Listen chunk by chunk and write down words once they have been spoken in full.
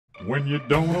When you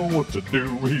don't know what to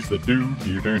do, he's the dude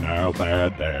giving out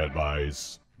that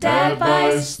DADvice.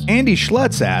 DADvice. Andy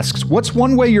Schlutz asks, what's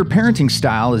one way your parenting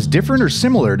style is different or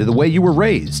similar to the way you were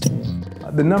raised?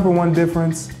 The number one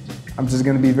difference, I'm just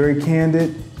gonna be very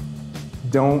candid.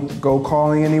 Don't go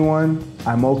calling anyone.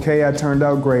 I'm okay, I turned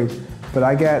out great, but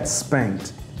I got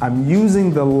spanked. I'm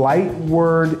using the light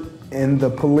word and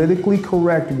the politically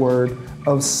correct word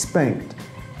of spanked.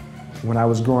 When I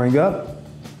was growing up,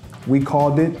 we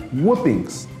called it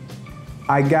whoopings.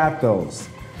 I got those.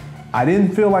 I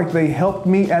didn't feel like they helped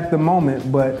me at the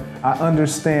moment, but I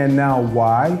understand now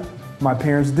why my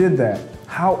parents did that.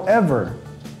 However,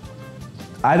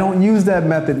 I don't use that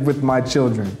method with my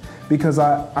children because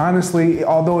I honestly,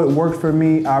 although it worked for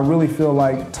me, I really feel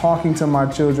like talking to my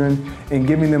children and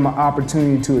giving them an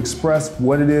opportunity to express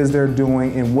what it is they're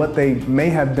doing and what they may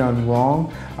have done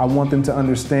wrong. I want them to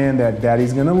understand that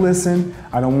daddy's gonna listen.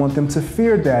 I don't want them to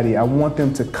fear daddy. I want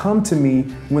them to come to me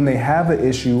when they have an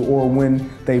issue or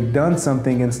when they've done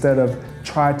something instead of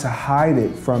try to hide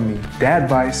it from me.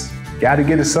 DADvice, gotta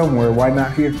get it somewhere, why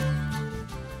not here?